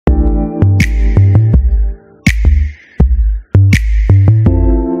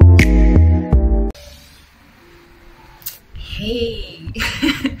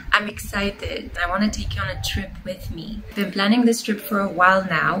excited. I want to take you on a trip with me. I've been planning this trip for a while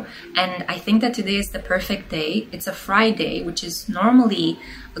now, and I think that today is the perfect day. It's a Friday, which is normally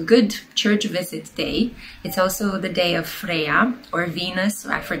a good church visit day. It's also the day of Freya, or Venus,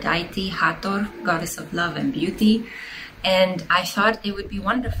 or Aphrodite, Hathor, goddess of love and beauty. And I thought it would be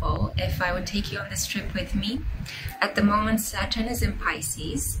wonderful if I would take you on this trip with me. At the moment, Saturn is in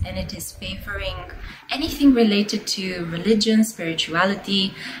Pisces, and it is favoring anything related to religion,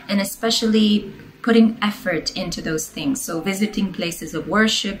 spirituality, and especially putting effort into those things. So visiting places of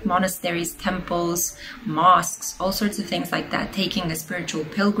worship, monasteries, temples, mosques, all sorts of things like that, taking a spiritual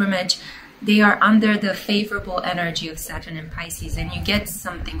pilgrimage. They are under the favorable energy of Saturn in Pisces, and you get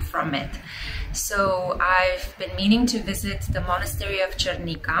something from it. So I've been meaning to visit the monastery of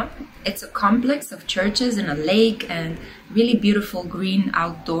Cernica. It's a complex of churches and a lake and really beautiful green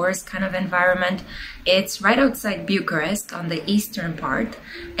outdoors kind of environment. It's right outside Bucharest on the eastern part.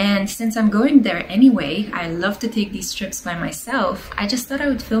 And since I'm going there anyway, I love to take these trips by myself. I just thought I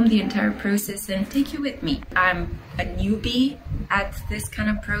would film the entire process and take you with me. I'm a newbie at this kind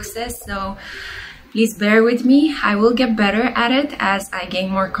of process, so please bear with me. I will get better at it as I gain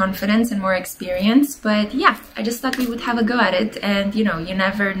more confidence and more experience. But yeah, I just thought we would have a go at it. And you know, you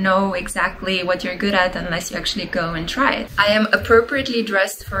never know exactly what you're good at unless you actually go and try it. I am appropriately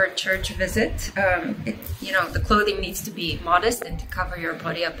dressed for a church visit. You know, the clothing needs to be modest and to cover your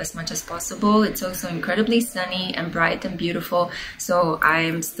body up as much as possible. It's also incredibly sunny and bright and beautiful. So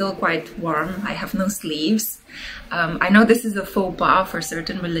I'm still quite warm. I have no sleeves. I know this is a faux pas for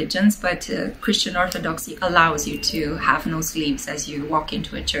certain religions, but Christian Orthodoxy allows you to have no sleeves as you walk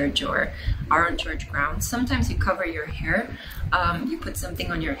into a church or are on church grounds. Sometimes you cover your hair, you put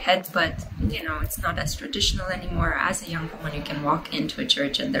something on your head, but you know, it's not as traditional anymore. As a young woman, you can walk into a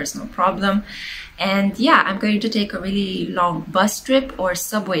church and there's no problem. And yeah, I'm going to take a really long bus trip or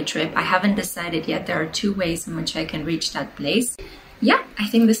subway trip. I haven't decided yet. There are two ways in which I can reach that place. Yeah, I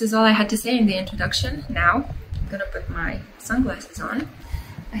think this is all I had to say in the introduction. Now, I'm gonna put my sunglasses on.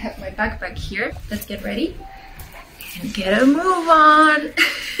 I have my backpack here. Let's get ready and get a move on.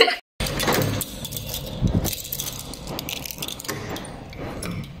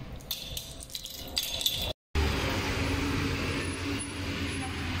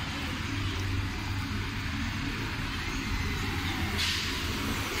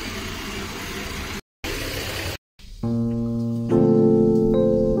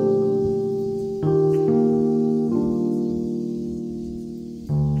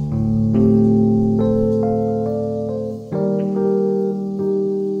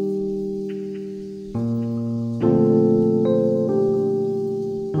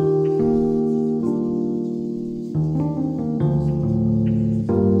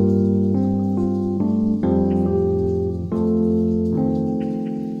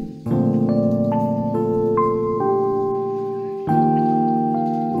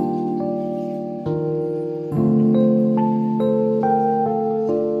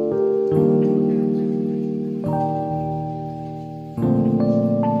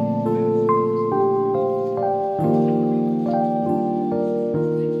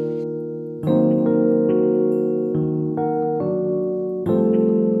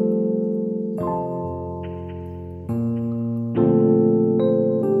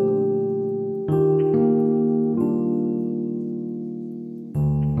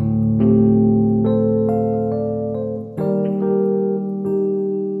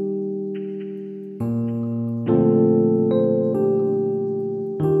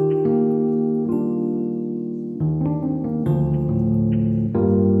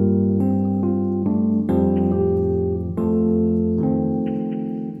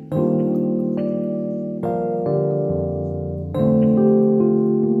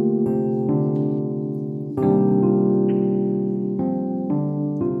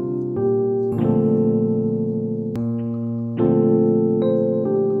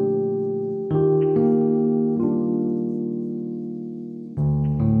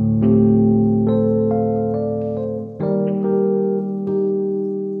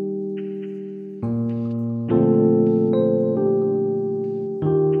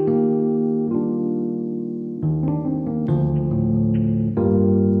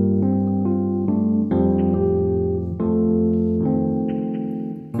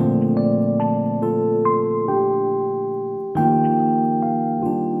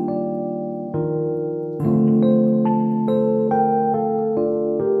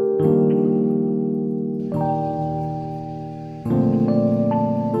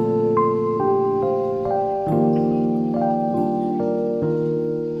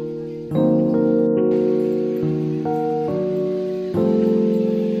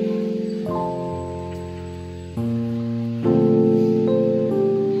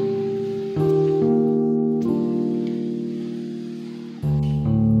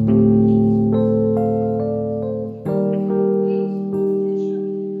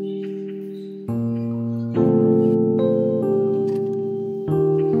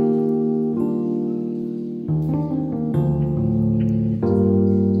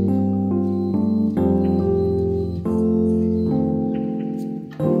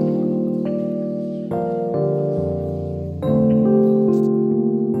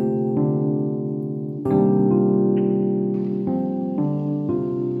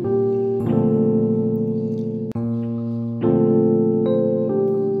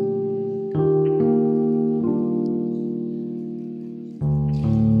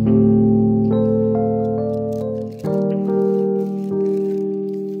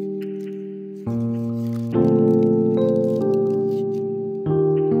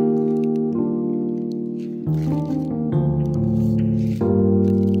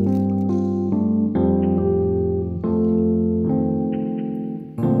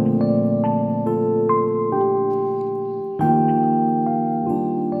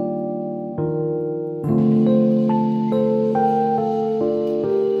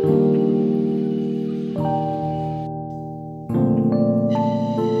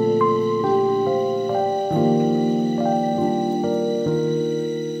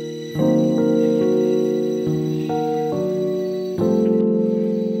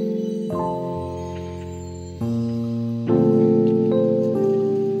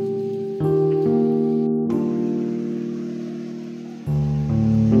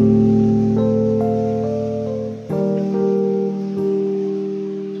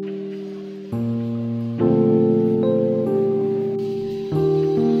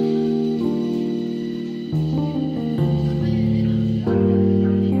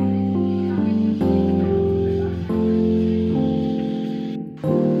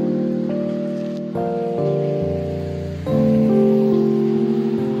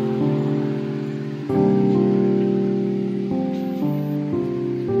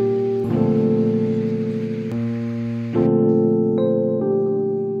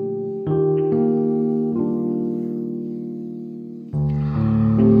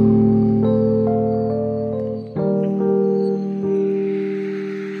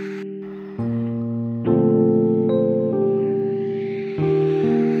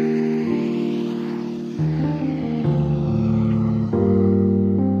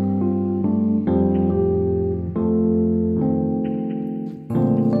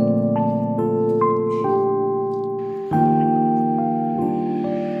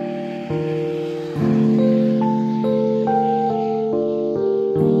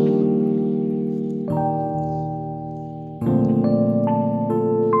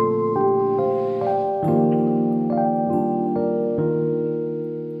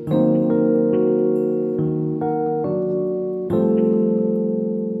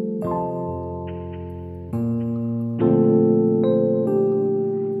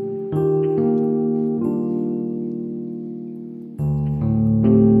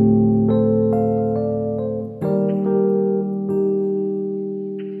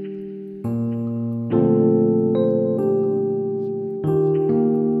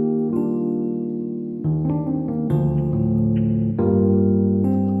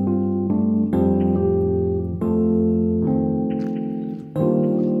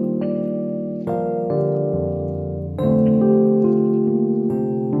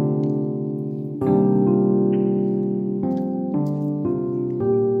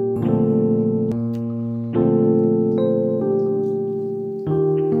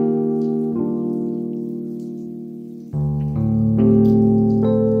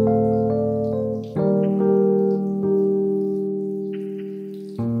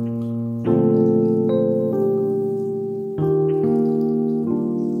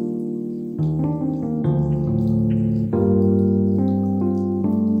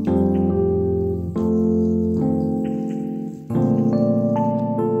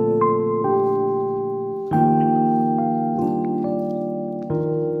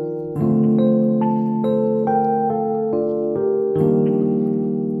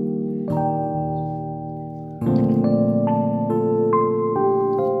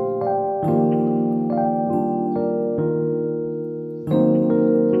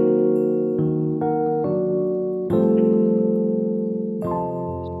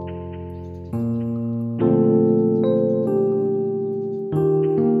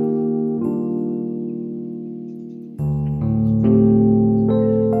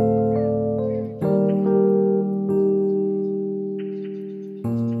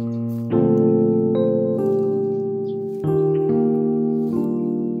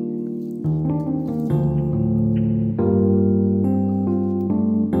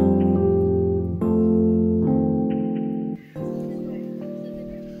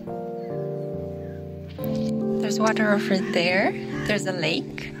 water over there. There's a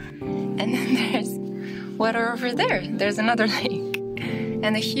lake. And then there's water over there. There's another lake.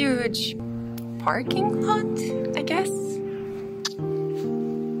 And a huge parking lot, I guess.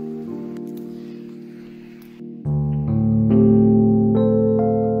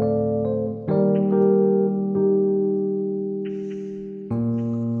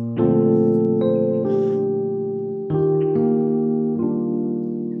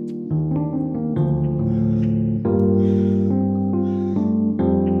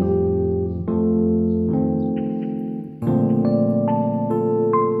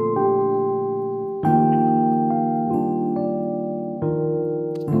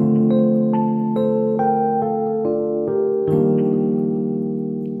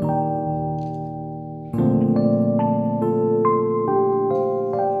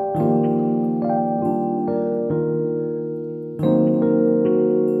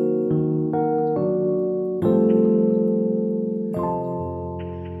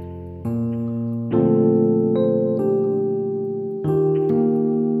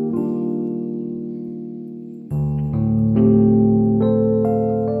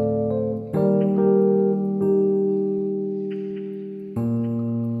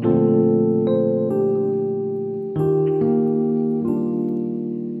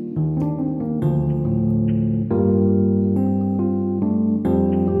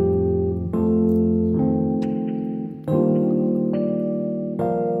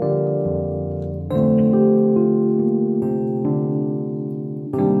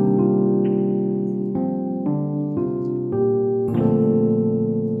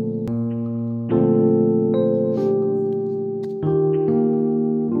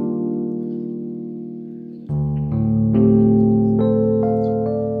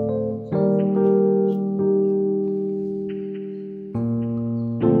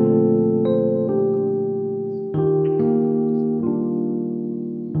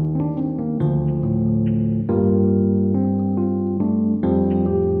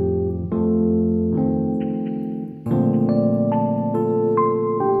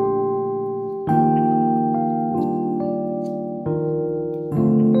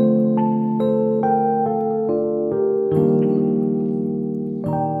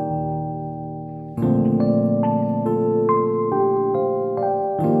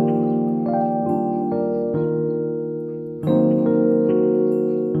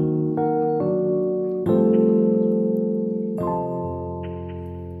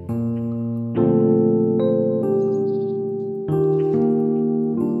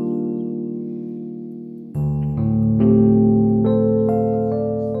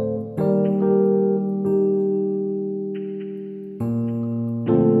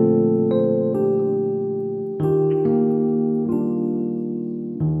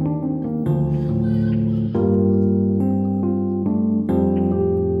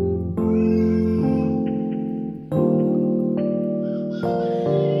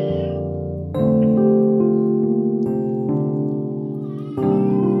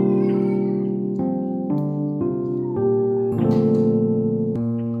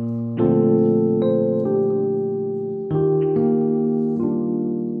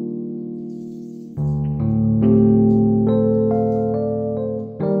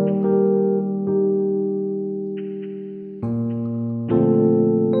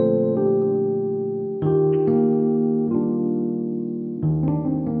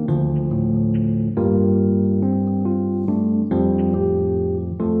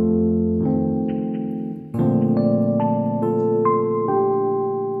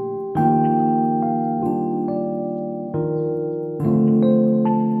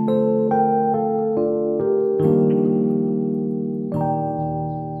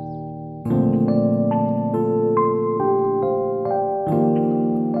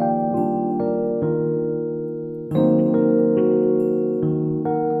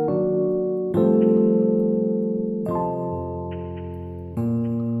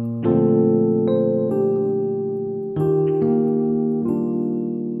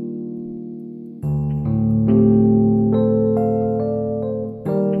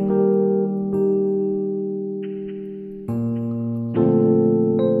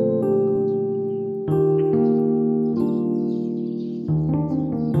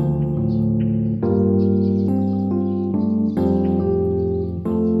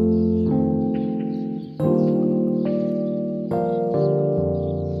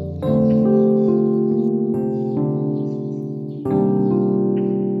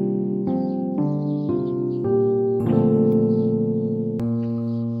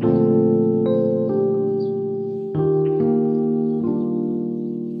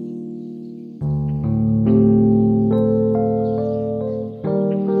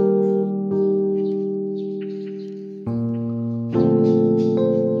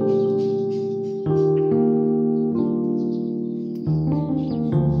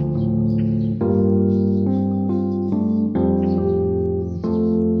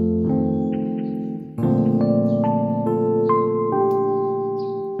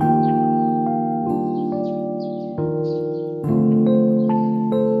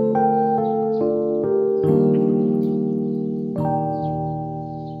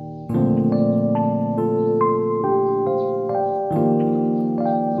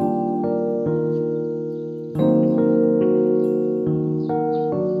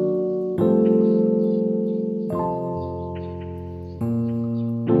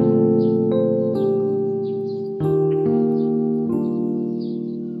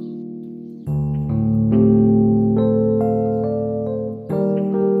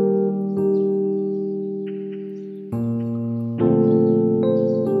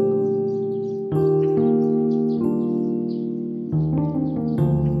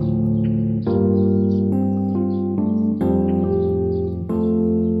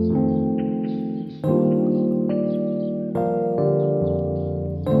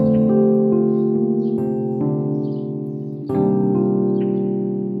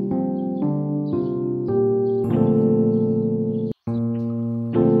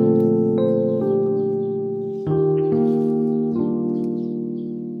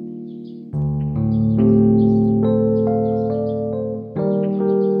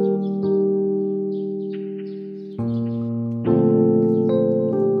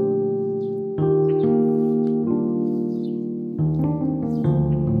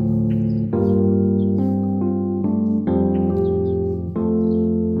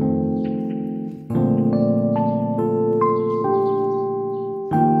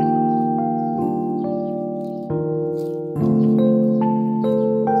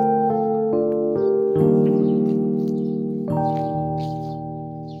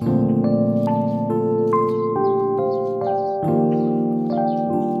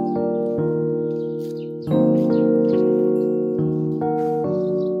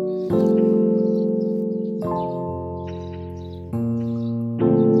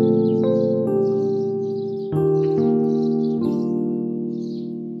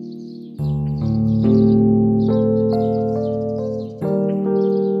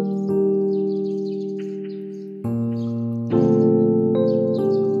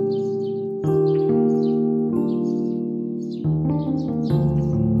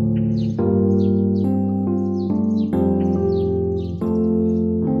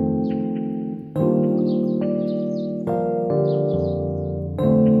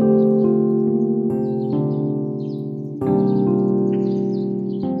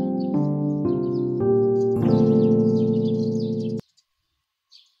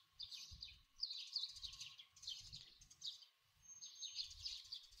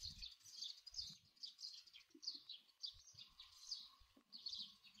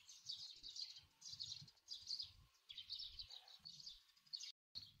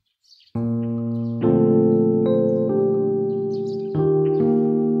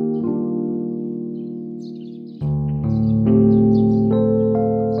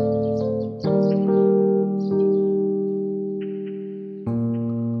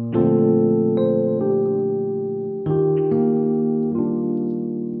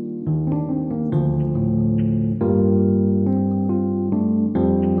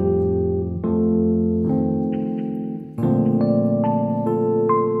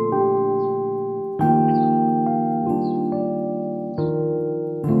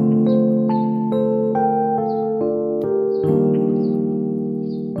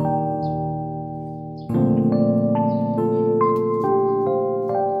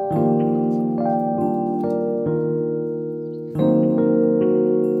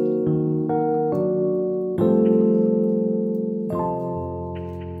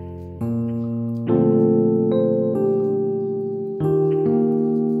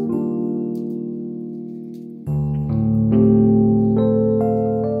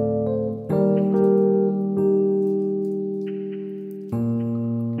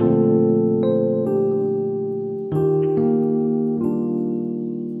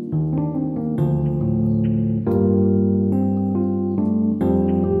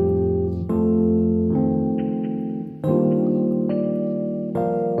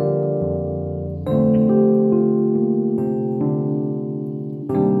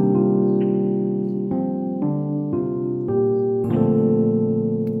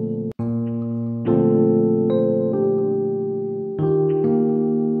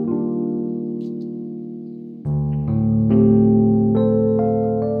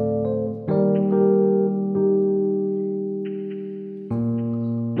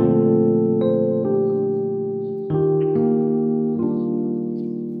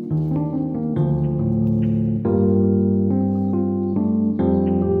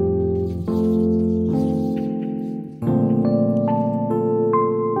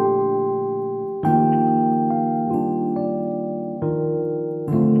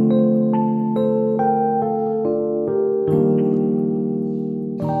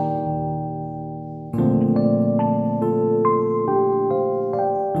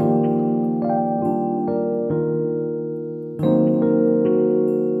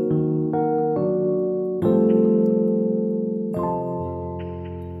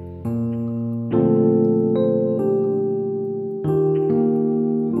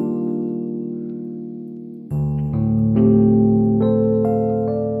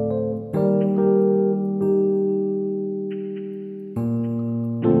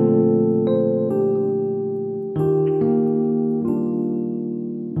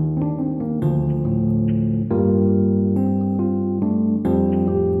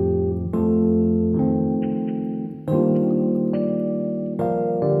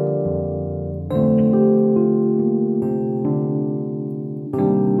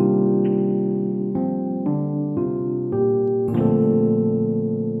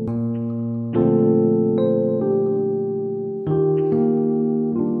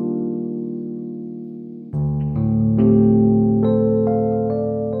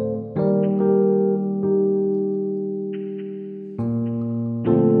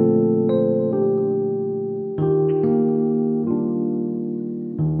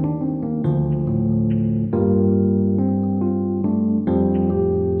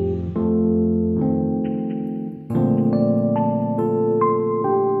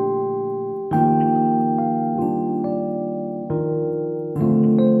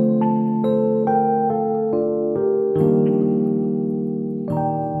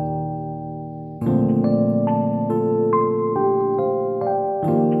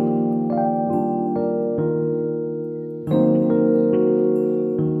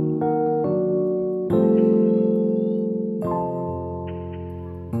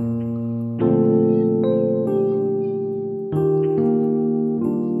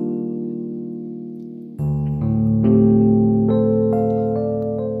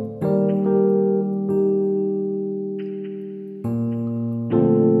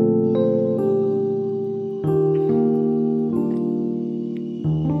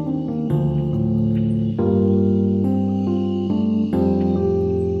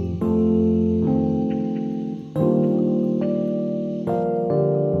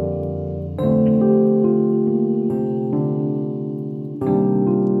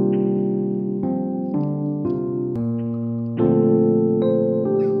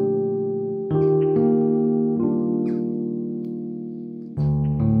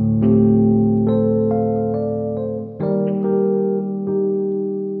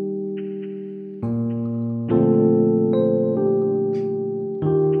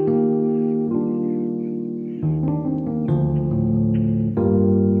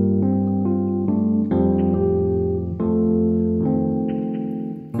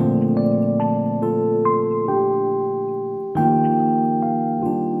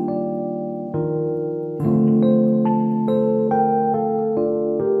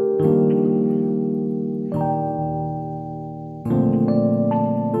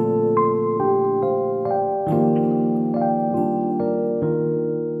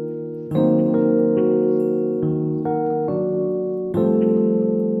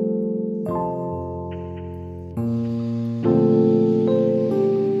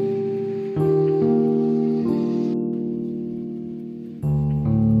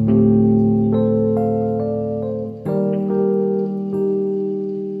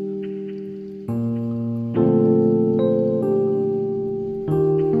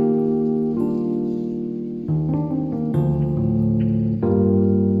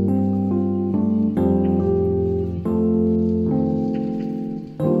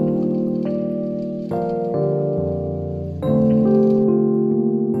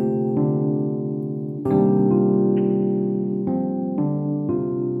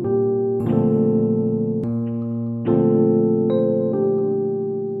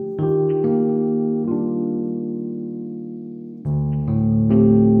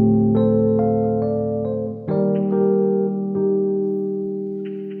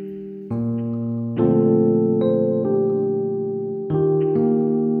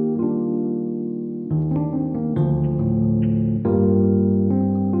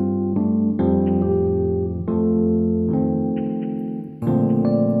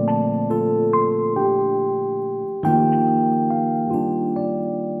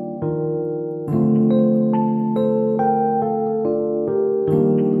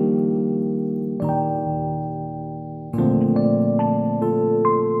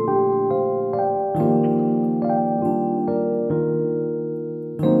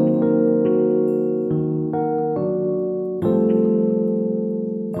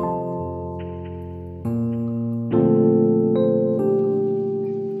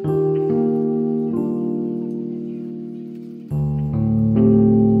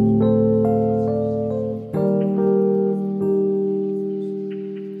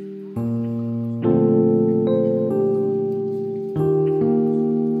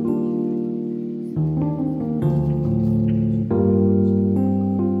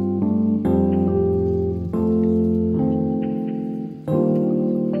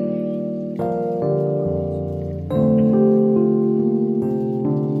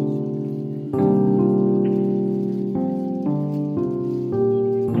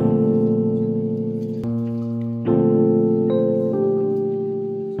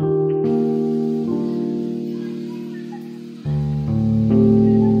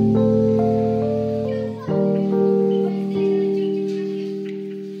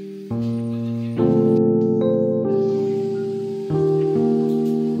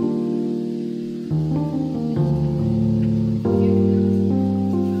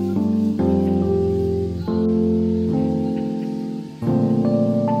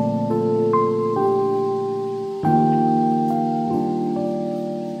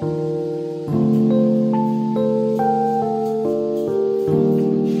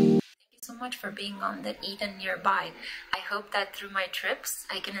 much for being on the Eden nearby. I hope that through my trips,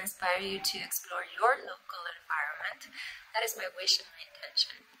 I can inspire you to explore your local environment. That is my wish and my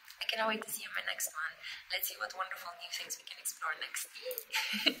intention. I cannot wait to see you in my next one. Let's see what wonderful new things we can explore next.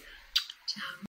 Ciao.